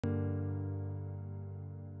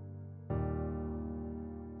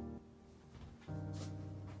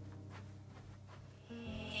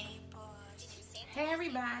Hey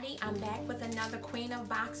everybody, I'm back with another Queen of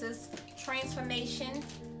Boxes transformation.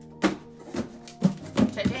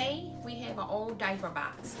 Today we have an old diaper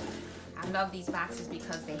box. I love these boxes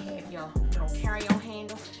because they have your little carry-on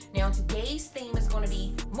handle. Now today's theme is going to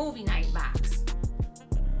be movie night box.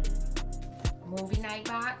 Movie night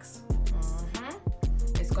box.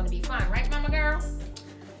 It's going to be fun, right mama girl?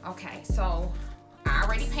 Okay, so I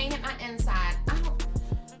already painted my inside.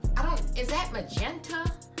 I don't, is that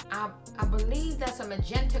magenta? I believe that's a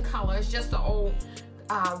magenta color. It's just the old,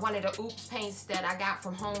 one of the Oops paints that I got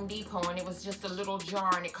from Home Depot, and it was just a little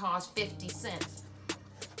jar and it cost 50 cents.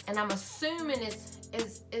 And I'm assuming is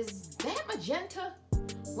that magenta?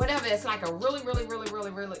 Whatever, it's like a really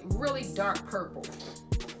dark purple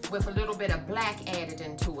with a little bit of black added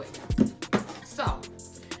into it. So, all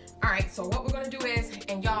right, so what we're gonna do is,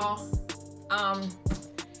 and y'all,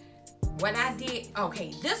 what I did,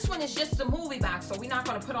 okay, this one is just the movie box, so we're not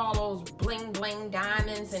going to put all those bling bling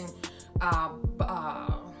diamonds and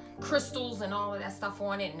crystals and all of that stuff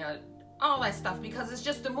on it and all that stuff, because it's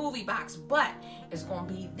just the movie box. But it's going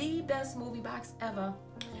to be the best movie box ever.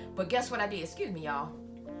 But guess what I did? Excuse me, y'all.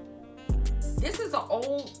 This is an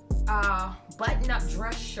old button-up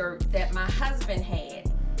dress shirt that my husband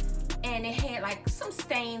had, and it had like some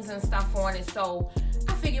stains and stuff on it, so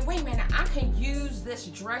I figured, wait a minute, I can use this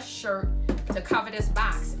dress shirt to cover this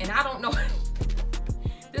box. And I don't know,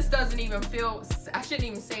 this doesn't even feel, I shouldn't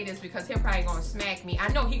even say this because he'll probably gonna smack me.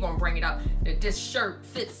 I know he gonna bring it up that this shirt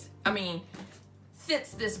fits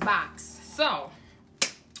this box. So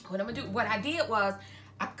what I'm gonna do, what I did was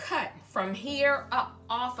I cut from here up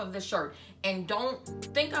off of the shirt. And don't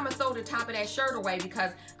think I'm gonna throw the top of that shirt away,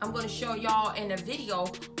 because I'm gonna show y'all in the video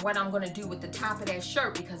what I'm gonna do with the top of that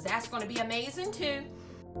shirt, because that's gonna be amazing too.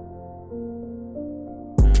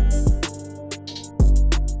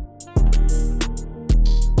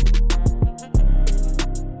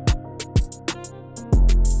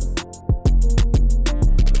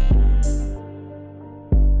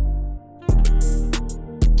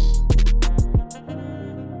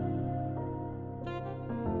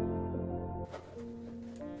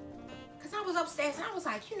 Upstairs, and I was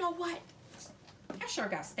like, you know what? That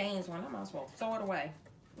shirt got stains on it. I might as well throw it away.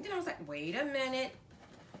 And then I was like, wait a minute.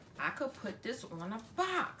 I could put this on a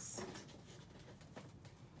box.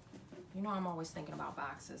 You know, I'm always thinking about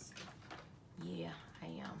boxes. Yeah, I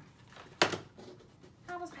am.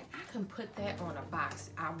 I was like, I can put that on a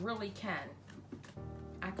box. I really can.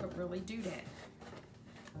 I could really do that.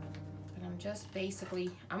 But I'm just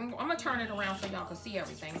basically, I'm gonna turn it around so y'all can see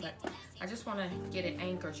everything, but I just want to get it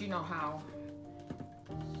anchored. You know how.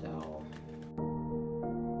 So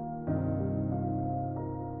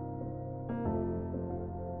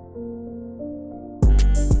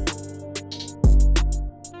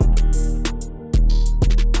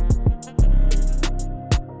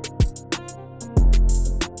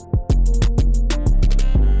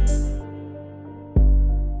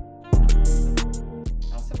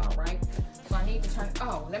that's about right. So I need to turn,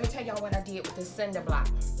 oh, let me tell y'all what I did with this cinder block.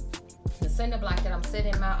 The cinder block that I'm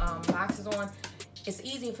setting my boxes on. It's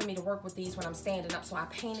easier for me to work with these when I'm standing up, so I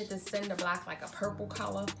painted this cinder block like a purple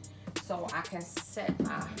color so I can set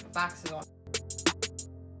my boxes on.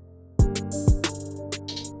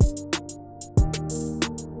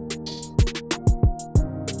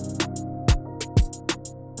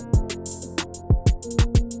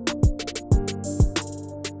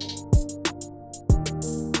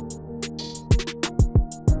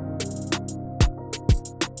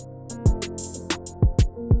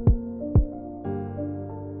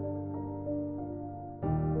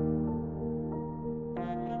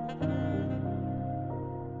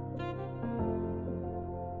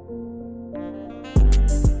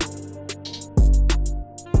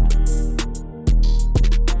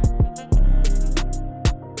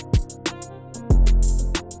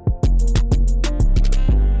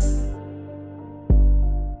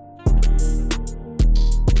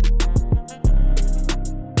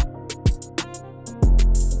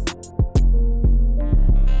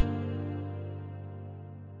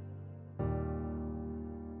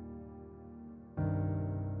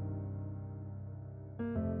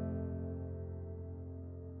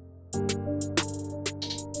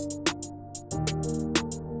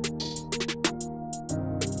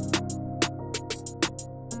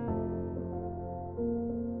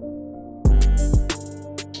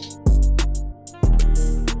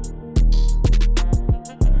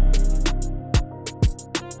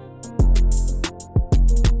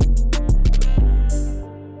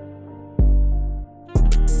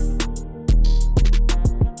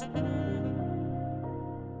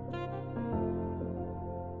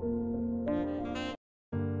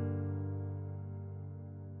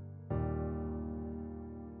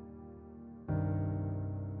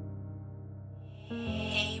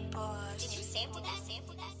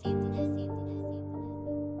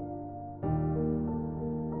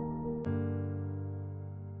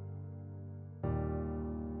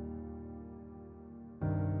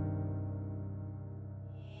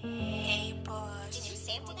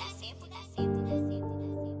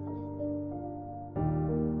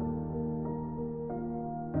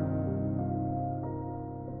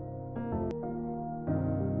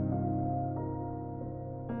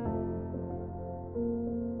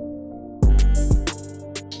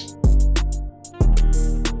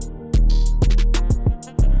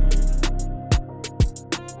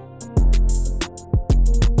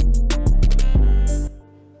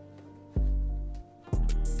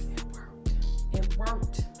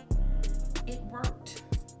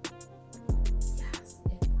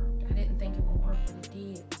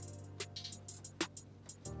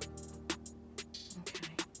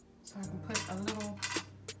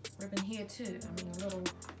 Here too. I mean, a little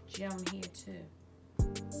gem here too.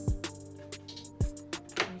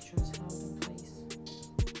 Make sure it's held in place.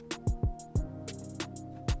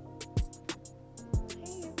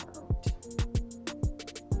 Hey, it worked.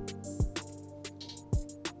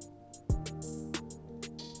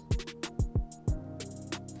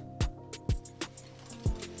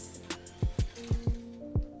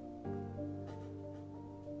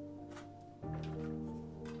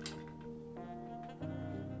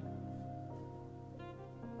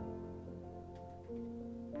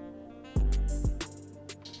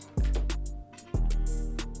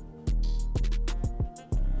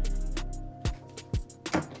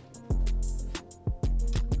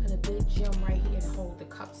 Gem right here to hold the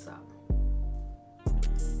cups up.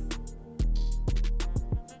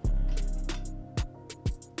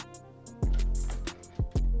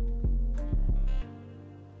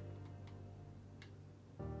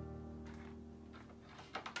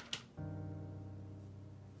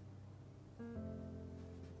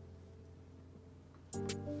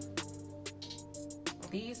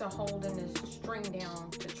 These are holding the string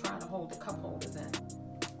down to try to hold the cup holders in.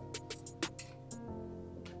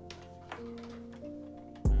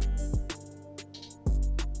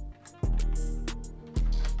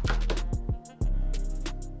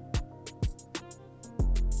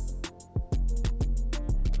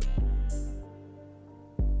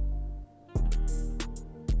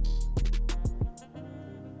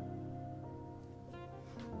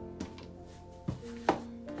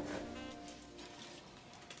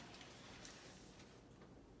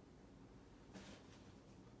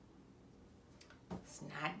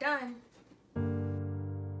 Not done.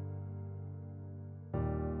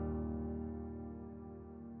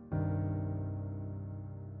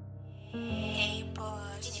 Hey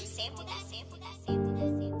boss.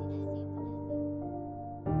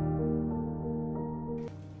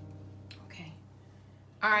 Okay.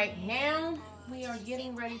 All right, now we are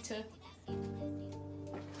getting ready to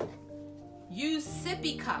use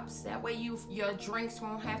sippy cups. That way your drinks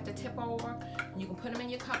won't have to tip over. You can put them in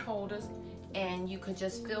your cup holders. And you could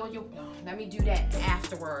just fill your, let me do that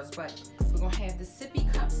afterwards, but we're gonna have the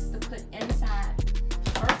sippy cups to put inside.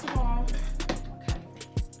 First of all, okay,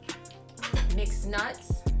 mixed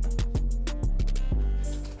nuts,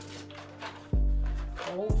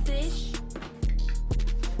 goldfish.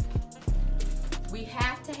 We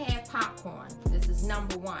have to have popcorn. This is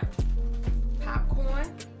number one.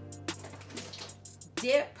 Popcorn,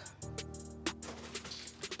 dip,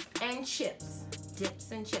 and chips.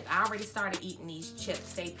 Dips and chips. I already started eating these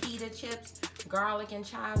chips. They pita chips, garlic and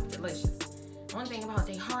chives, delicious. One thing about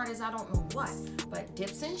they hard is I don't know what, but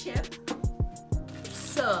dips and chips.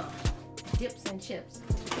 So, dips and chips.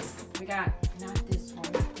 We got, not this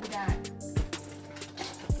one, we got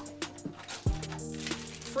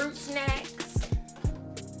fruit snacks,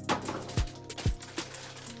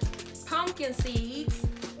 pumpkin seeds,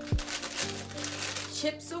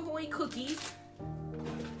 Chips Ahoy cookies,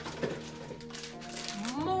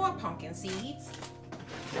 more pumpkin seeds,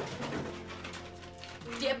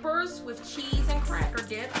 dippers with cheese and cracker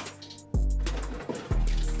dips,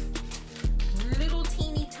 little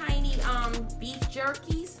teeny tiny beef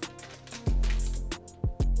jerkies.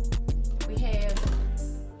 We have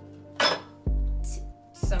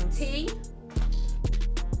some tea,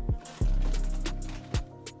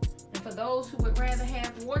 and for those who would rather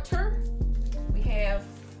have water, we have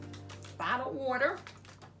bottled water.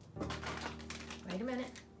 Wait a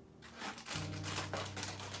minute.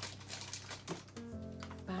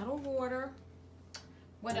 Bottled water.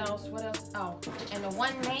 What else? What else? Oh, and the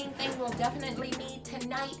one main thing we'll definitely need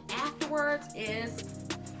tonight afterwards is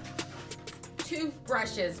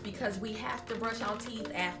toothbrushes, because we have to brush our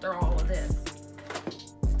teeth after all of this.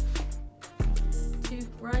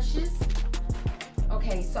 Toothbrushes.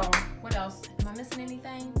 Okay, so what else? Am I missing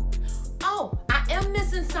anything? Oh, I am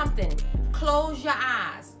missing something. Close your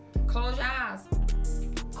eyes. Close your eyes.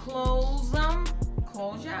 Close them.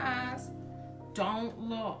 Close your eyes. Don't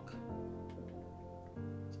look.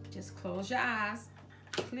 Just close your eyes.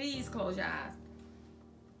 Please close your eyes.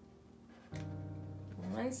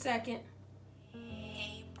 1 second.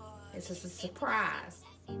 This is a surprise.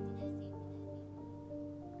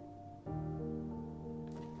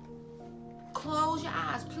 Close your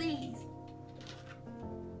eyes, please.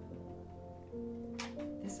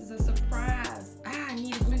 This is a surprise. I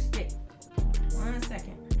need a glue stick. 1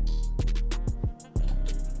 second.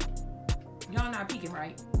 Y'all not peeking,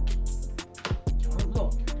 right? Don't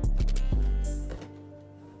look.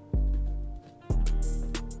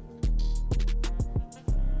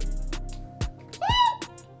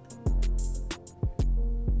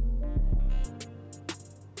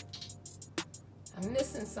 I'm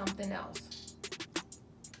missing something else.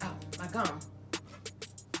 Oh, my gum.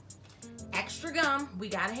 Extra gum. We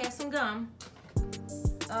gotta have some gum.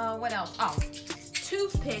 What else? Oh,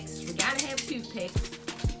 toothpicks. We gotta have toothpicks.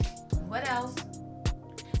 What else?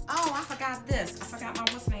 Oh, I forgot this. I forgot my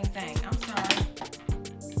what's name thing. I'm sorry.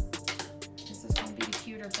 This is gonna be the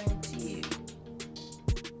cuter thing too.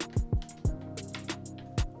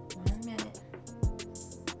 1 minute.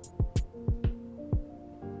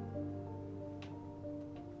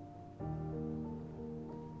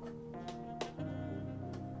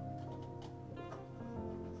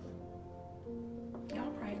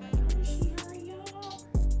 Y'all probably like, oh, she hurry, y'all.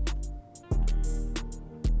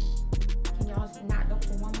 Can y'all not look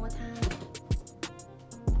for one more time?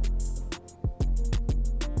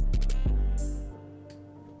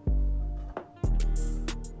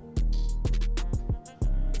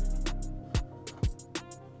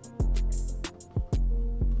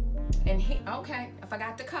 And here, okay, I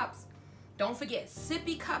forgot the cups. Don't forget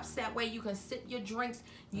sippy cups. That way you can sip your drinks.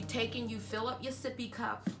 You fill up your sippy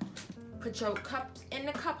cup. Put your cups in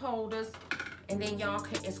the cup holders, and then y'all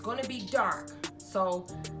can, it's gonna be dark. So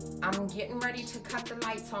I'm getting ready to cut the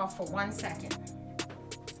lights off for 1 second.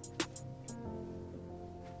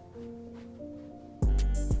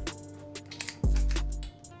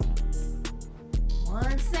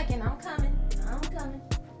 One second, I'm coming.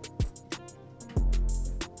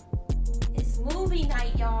 It's movie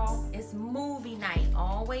night, y'all. It's movie night.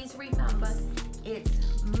 Always remember, it's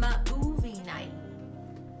movie night.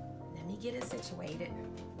 Let me get it situated.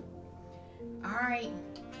 All right.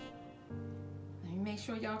 Let me make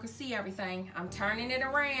sure y'all can see everything. I'm turning it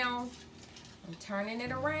around.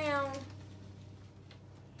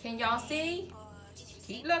 Can y'all see?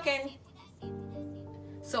 Keep looking.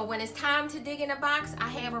 So when it's time to dig in the box, I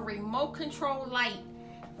have a remote control light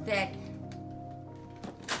that,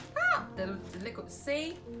 the liquid,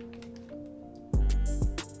 see?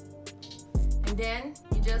 And then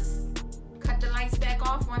you just cut the lights back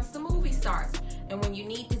off once the movie starts. And when you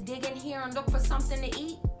need to dig in here and look for something to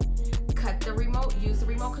eat, use the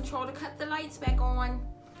remote control to cut the lights back on.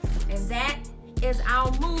 And that is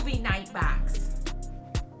our movie night box.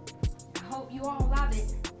 I hope you all love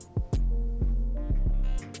it.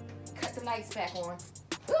 Cut the lights back on.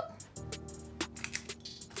 Oop.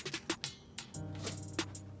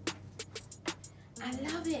 I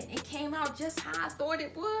love it. It came out just how I thought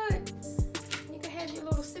it would. You can have your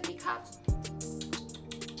little sippy cups.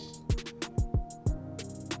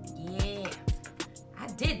 Yeah, I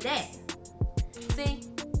did that. See,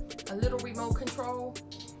 a little remote control,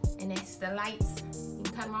 and it's the lights. You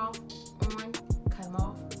can cut them off, on, cut them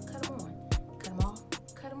off, cut them on, cut them off,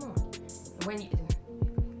 cut them on. And when you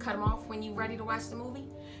cut them off when you're ready to watch the movie,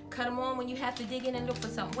 cut them on when you have to dig in and look for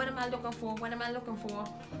something. What am I looking for? What am I looking for?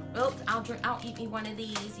 Oops, I'll eat me one of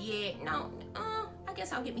these. Yeah, no, I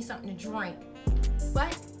guess I'll get me something to drink.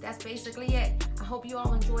 But that's basically it. I hope you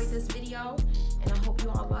all enjoyed this video, and I hope you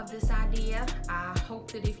all love this idea. I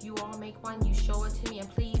hope that if you all make one, you show it to me, and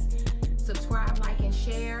please subscribe, like, and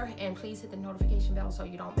share, and please hit the notification bell so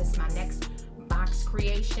you don't miss my next box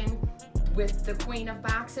creation with the Queen of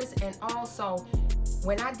Boxes. And also,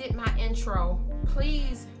 when I did my intro,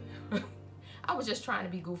 please, I was just trying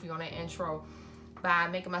to be goofy on that intro by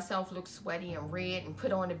making myself look sweaty and red and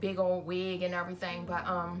put on a big old wig and everything, but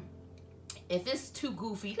if it's too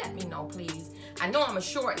goofy, let me know, please. I know I'm gonna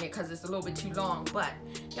shorten it because it's a little bit too long, but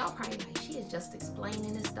y'all probably like, she is just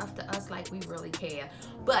explaining this stuff to us like we really care.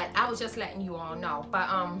 But I was just letting you all know. But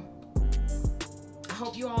I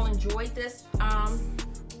hope you all enjoyed this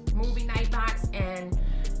movie night box, and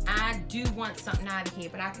I do want something out of here,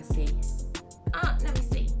 but I can see. Let me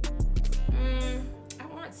see. I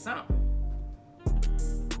want something.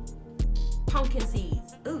 Pumpkin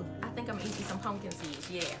seeds. Ooh, I think I'm gonna eat me some pumpkin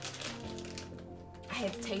seeds, yeah. I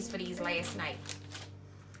had the taste for these last night.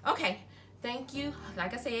 Okay, thank you.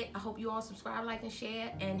 Like I said, I hope you all subscribe, like, and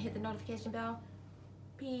share, and hit the notification bell.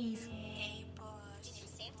 Peace.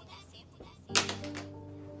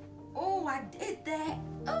 Oh, I did that.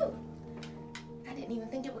 Oh, I didn't even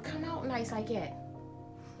think it would come out nice like that.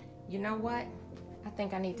 You know what? I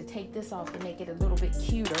think I need to take this off to make it a little bit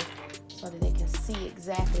cuter so that they can see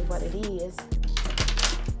exactly what it is.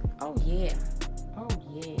 Oh yeah. Oh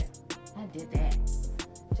yeah. I did that.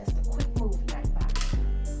 Just a quick movie like box.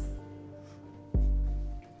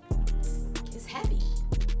 It's heavy.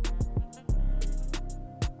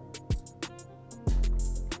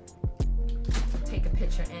 Take a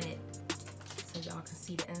picture in it so y'all can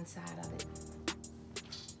see the inside of it.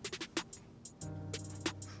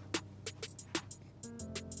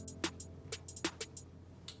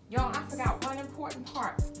 Y'all, I forgot one important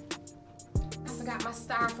part. I forgot my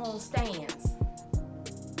styrofoam stands.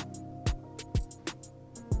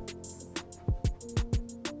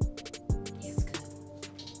 It's good.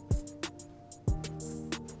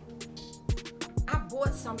 I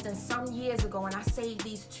bought something some years ago and I saved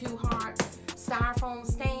these 2 hard styrofoam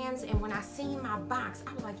stands, and when I seen my box,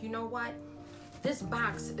 I was like, you know what? This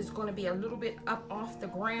box is going to be a little bit up off the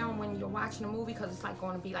ground when you're watching a movie because it's like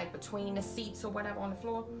going to be like between the seats or whatever on the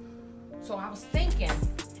floor. So I was thinking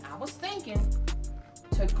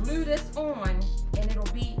to glue this on, and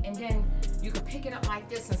it'll be, and then you can pick it up like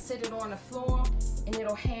this and sit it on the floor, and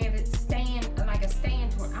it'll have it stand like a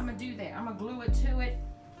stand to it. I'm gonna do that. I'm gonna glue it to it.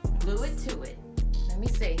 Glue it to it. Let me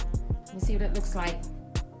see. Let me see what it looks like.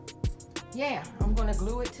 Yeah, I'm gonna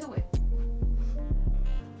glue it to it.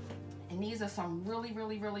 And these are some really,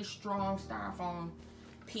 really, really strong styrofoam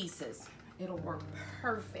pieces. It'll work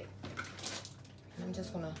perfect. I'm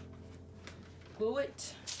just gonna glue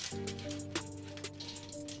it.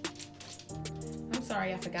 I'm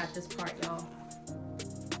sorry I forgot this part, y'all.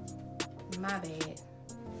 My bad.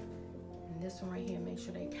 And this one right here, make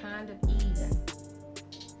sure they kind of even.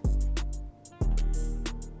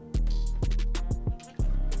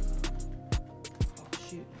 Oh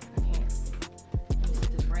shoot, I can't. Let me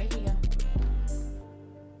put this right here.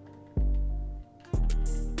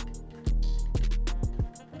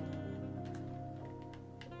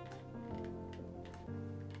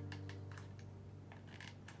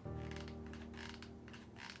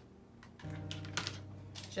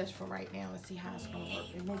 Just for right now, let's see how it's gonna work.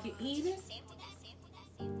 And make it even.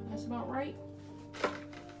 That's about right. Okay.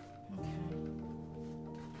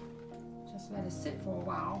 Just let it sit for a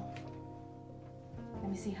while. Let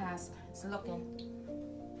me see how it's looking.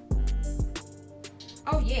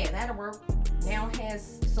 Oh yeah, that'll work. Now it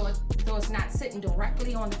has, so it's not sitting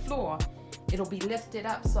directly on the floor. It'll be lifted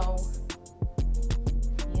up, so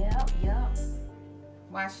yep.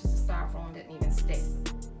 Watch, the styrofoam didn't even stick.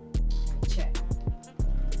 Let me check.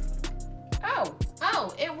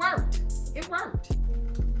 Oh, it worked. It worked.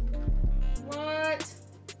 What?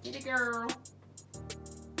 Get it, girl.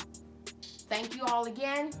 Thank you all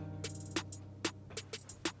again.